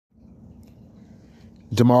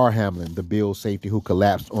Damar Hamlin, the Bills safety who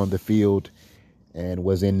collapsed on the field and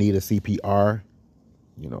was in need of CPR.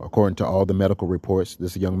 According to all the medical reports,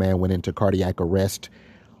 this young man went into cardiac arrest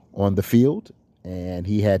on the field, and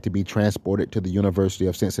he had to be transported to the University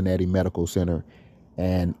of Cincinnati Medical Center.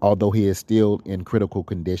 And although he is still in critical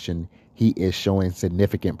condition, he is showing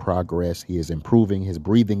significant progress. He is improving. His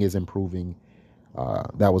breathing is improving.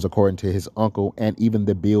 That was according to his uncle, and even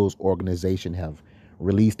the Bills organization have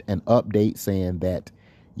released an update saying that,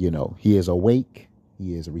 he is awake,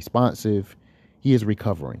 he is responsive, he is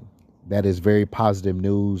recovering. That is very positive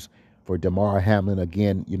news for Damar Hamlin.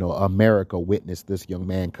 Again, America witnessed this young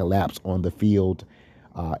man collapse on the field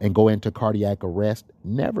and go into cardiac arrest.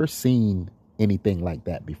 Never seen anything like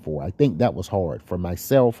that before. I think that was hard for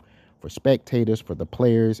myself, for spectators, for the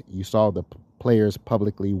players. You saw the players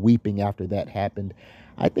publicly weeping after that happened.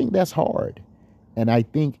 I think that's hard. And I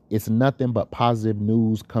think it's nothing but positive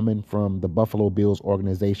news coming from the Buffalo Bills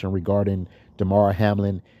organization regarding Damar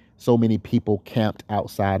Hamlin. So many people camped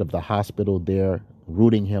outside of the hospital there,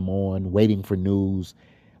 rooting him on, waiting for news.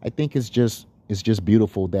 I think it's just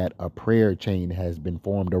beautiful that a prayer chain has been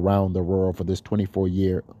formed around the world for this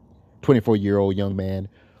 24-year-old young man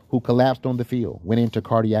who collapsed on the field, went into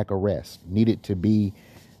cardiac arrest, needed to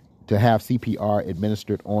have CPR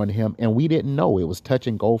administered on him. And we didn't know. It was touch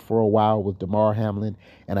and go for a while with Damar Hamlin.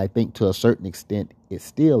 And I think to a certain extent, it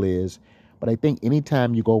still is. But I think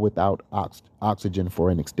anytime you go without oxygen for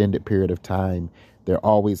an extended period of time, there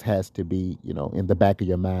always has to be, in the back of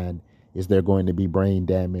your mind, is there going to be brain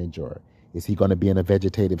damage, or is he going to be in a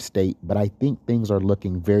vegetative state? But I think things are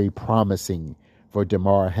looking very promising for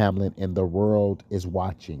Damar Hamlin, and the world is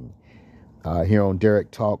watching. Here on Derek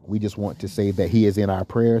Talk, we just want to say that he is in our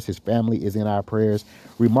prayers. His family is in our prayers.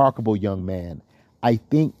 Remarkable young man. I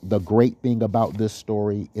think the great thing about this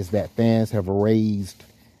story is that fans have raised,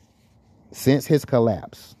 since his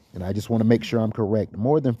collapse, and I just want to make sure I'm correct,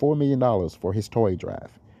 more than $4 million for his toy drive.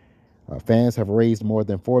 Fans have raised more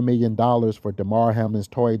than $4 million for Damar Hamlin's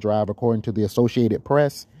toy drive, according to the Associated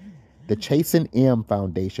Press. The Chasen M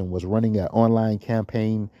Foundation was running an online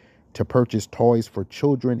campaign to purchase toys for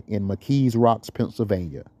children in McKees Rocks,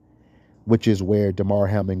 Pennsylvania, which is where Damar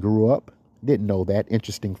Hamlin grew up. Didn't know that.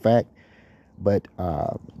 Interesting fact. But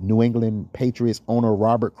New England Patriots owner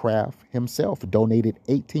Robert Kraft himself donated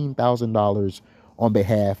 $18,000 on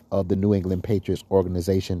behalf of the New England Patriots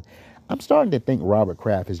organization. I'm starting to think Robert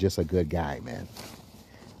Kraft is just a good guy, man.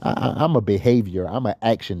 I'm an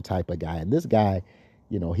action type of guy. And this guy,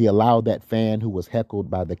 he allowed that fan who was heckled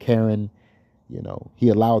by the Karen, he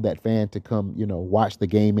allowed that fan to come, watch the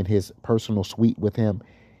game in his personal suite with him.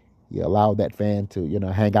 He allowed that fan to,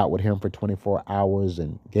 hang out with him for 24 hours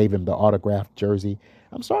and gave him the autographed jersey.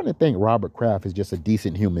 I'm starting to think Robert Kraft is just a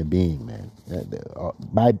decent human being, man.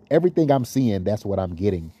 By everything I'm seeing, that's what I'm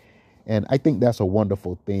getting. And I think that's a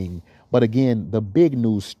wonderful thing. But again, the big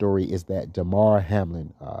news story is that Damar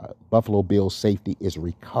Hamlin, Buffalo Bills safety, is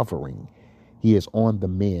recovering. He is on the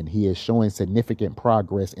mend. He is showing significant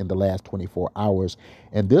progress in the last 24 hours.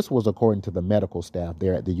 And this was according to the medical staff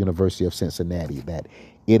there at the University of Cincinnati, that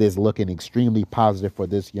it is looking extremely positive for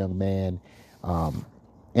this young man.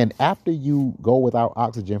 And after you go without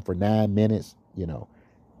oxygen for 9 minutes,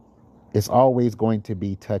 it's always going to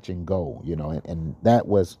be touch and go, and that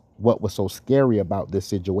was what was so scary about this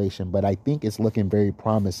situation. But I think it's looking very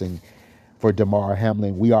promising for Damar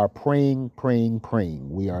Hamlin. We are praying.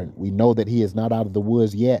 We know that he is not out of the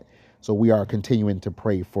woods yet, so we are continuing to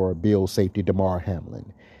pray for Bills safety Damar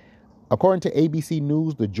Hamlin. According to ABC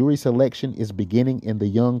News, the jury selection is beginning in the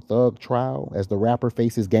Young Thug trial as the rapper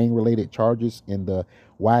faces gang-related charges in the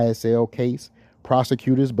YSL case.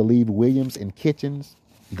 Prosecutors believe Williams and Kitchens,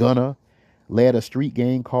 Gunna, led a street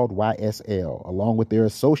gang called YSL. Along with their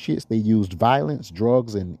associates, they used violence,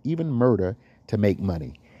 drugs, and even murder to make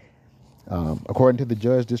money. According to the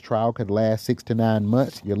judge, this trial could last 6 to 9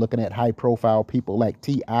 months. You're looking at high-profile people like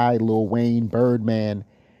T.I., Lil Wayne, Birdman.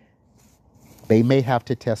 They may have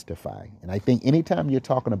to testify. And I think anytime you're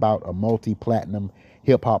talking about a multi-platinum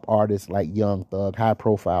hip-hop artist like Young Thug,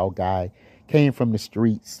 high-profile guy, came from the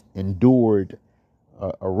streets, endured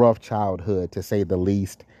a rough childhood, to say the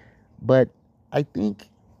least. But I think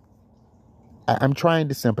I'm trying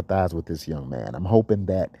to sympathize with this young man. I'm hoping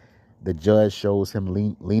that the judge shows him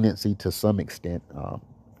leniency to some extent.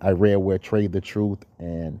 I read where Trade the Truth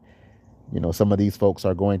and, some of these folks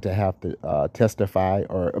are going to have to testify,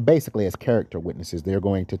 or basically as character witnesses. They're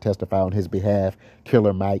going to testify on his behalf.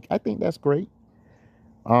 Killer Mike. I think that's great.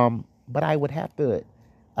 But I would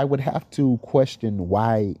have to question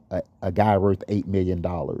why a guy worth $8 million,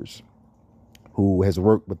 who has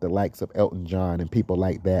worked with the likes of Elton John and people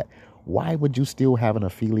like that, Why would you still have an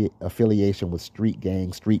affiliation with street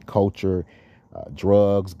gangs, street culture,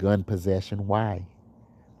 drugs, gun possession? Why?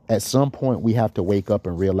 At some point, we have to wake up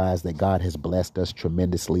and realize that God has blessed us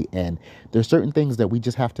tremendously. And there's certain things that we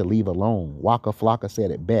just have to leave alone. Waka Flocka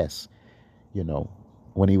said it best, you know,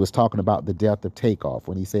 when he was talking about the death of Takeoff,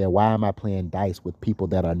 when he said, why am I playing dice with people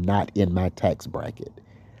that are not in my tax bracket?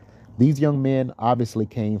 These young men obviously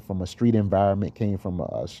came from a street environment, came from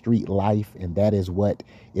a street life, and that is what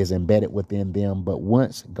is embedded within them. But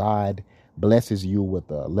once God blesses you with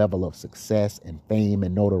a level of success and fame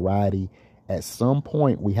and notoriety, at some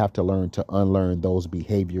point we have to learn to unlearn those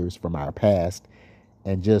behaviors from our past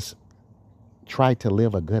and just try to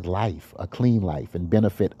live a good life, a clean life, and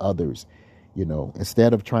benefit others. You know,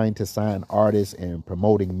 instead of trying to sign artists and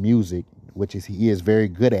promoting music, which he is very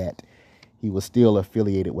good at, he was still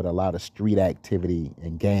affiliated with a lot of street activity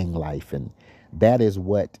and gang life. And that is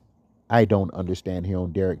what I don't understand here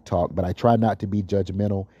on Derek Talk, but I try not to be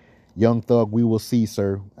judgmental. Young Thug, we will see,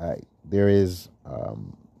 sir. There is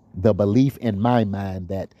the belief in my mind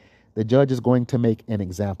that the judge is going to make an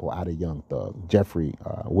example out of Young Thug, Jeffrey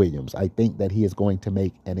Williams. I think that he is going to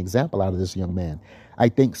make an example out of this young man. I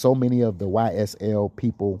think so many of the YSL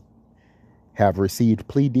people have received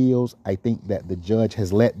plea deals. I think that the judge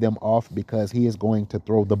has let them off because he is going to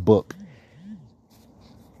throw the book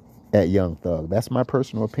at Young Thug. That's my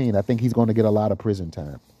personal opinion. I think he's going to get a lot of prison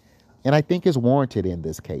time. And I think it's warranted in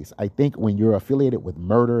this case. I think when you're affiliated with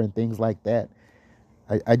murder and things like that,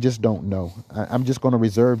 I just don't know. I'm just going to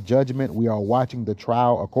reserve judgment. We are watching the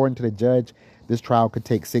trial. According to the judge, this trial could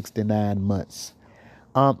take 6 to 9 months.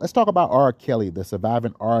 Let's talk about R. Chlli, the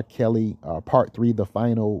surviving R. Chlli, part 3, the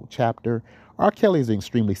final chapter. R. Chlli is an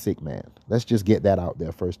extremely sick man. Let's just get that out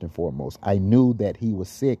there first and foremost. I knew that he was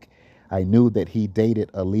sick. I knew that he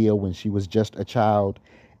dated Aaliyah when she was just a child.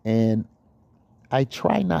 And I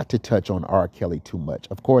try not to touch on R. Chlli too much.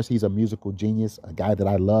 Of course, he's a musical genius, a guy that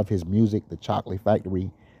I love his music, the Chocolate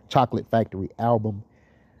Factory album.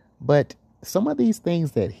 But some of these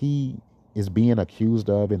things that he is being accused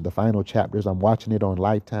of in the final chapters, I'm watching it on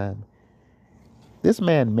Lifetime. This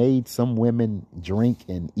man made some women drink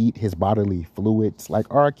and eat his bodily fluids. Like,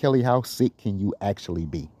 R. Chlli, how sick can you actually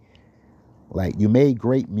be? Like, you made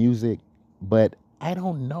great music, but I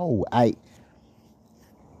don't know.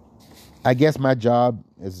 I guess my job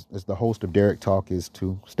as the host of Derek Talk is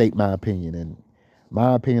to state my opinion. And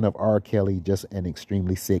my opinion of R. Chlli, just an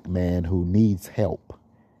extremely sick man who needs help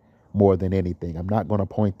more than anything. I'm not going to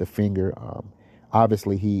point the finger.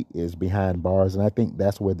 Obviously, he is behind bars, and I think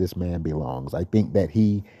that's where this man belongs. I think that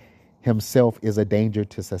he himself is a danger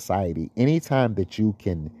to society. Anytime that you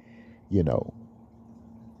can, you know,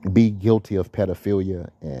 be guilty of pedophilia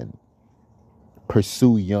and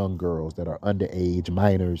pursue young girls that are underage,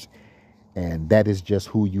 minors, and that is just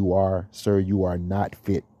who you are, sir, you are not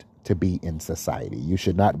fit to be in society. You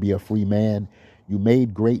should not be a free man. You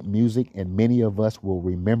made great music, and many of us will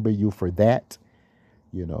remember you for that.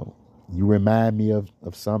 You know, you remind me of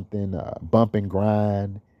something, Bump and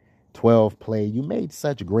Grind, 12 Play. You made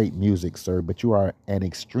such great music, sir, but you are an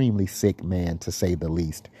extremely sick man, to say the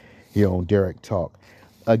least, here on Derek Talk.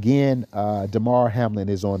 Again, Damar Hamlin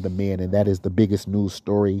is on the mend, and that is the biggest news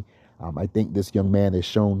story. I think this young man has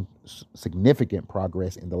shown significant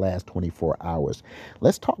progress in the last 24 hours.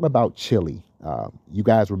 Let's talk about Chlli. You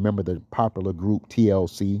guys remember the popular group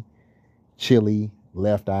TLC, Chlli,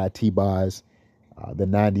 Left Eye, T-Boz, the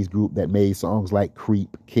 90s group that made songs like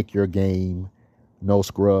Creep, Kick Your Game, No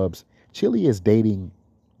Scrubs. Chlli is dating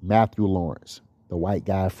Matthew Lawrence, the white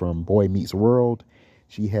guy from Boy Meets World.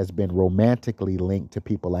 She has been romantically linked to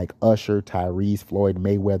people like Usher, Tyrese, Floyd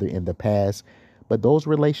Mayweather in the past, but those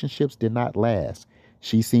relationships did not last.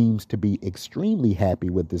 She seems to be extremely happy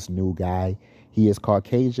with this new guy. He is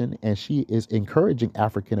Caucasian, and she is encouraging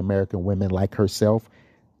African-American women like herself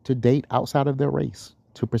to date outside of their race,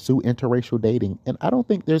 to pursue interracial dating. And I don't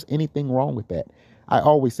think there's anything wrong with that. I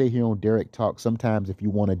always say here on Derek Talk, sometimes if you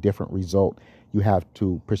want a different result, you have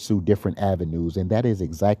to pursue different avenues. And that is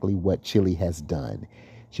exactly what Chlli has done.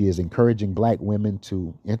 She is encouraging black women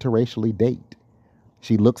to interracially date.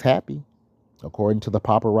 She looks happy. According to the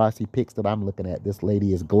paparazzi pics that I'm looking at, this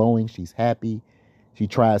lady is glowing. She's happy. She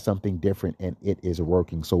tried something different, and it is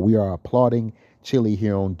working. So we are applauding Chlli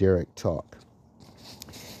here on Derek Talk.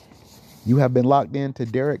 You have been locked into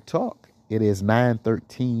Derek Talk. It is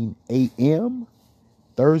 9:13 a.m.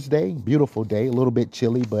 Thursday. Beautiful day. A little bit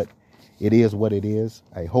chilly, but it is what it is.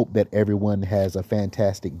 I hope that everyone has a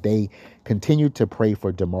fantastic day. Continue to pray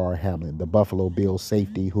for Damar Hamlin, the Buffalo Bills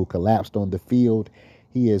safety who collapsed on the field.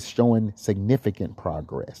 He is showing significant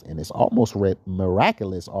progress, and it's almost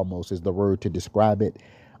miraculous, almost is the word to describe it.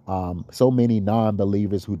 So many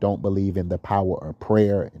non-believers who don't believe in the power of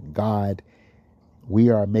prayer and God. We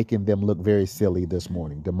are making them look very silly this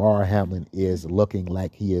morning. Damar Hamlin is looking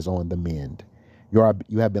like he is on the mend. You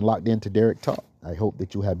have been locked into Derek Talk. I hope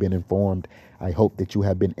that you have been informed. I hope that you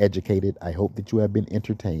have been educated. I hope that you have been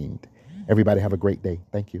entertained. Everybody have a great day.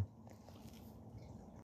 Thank you.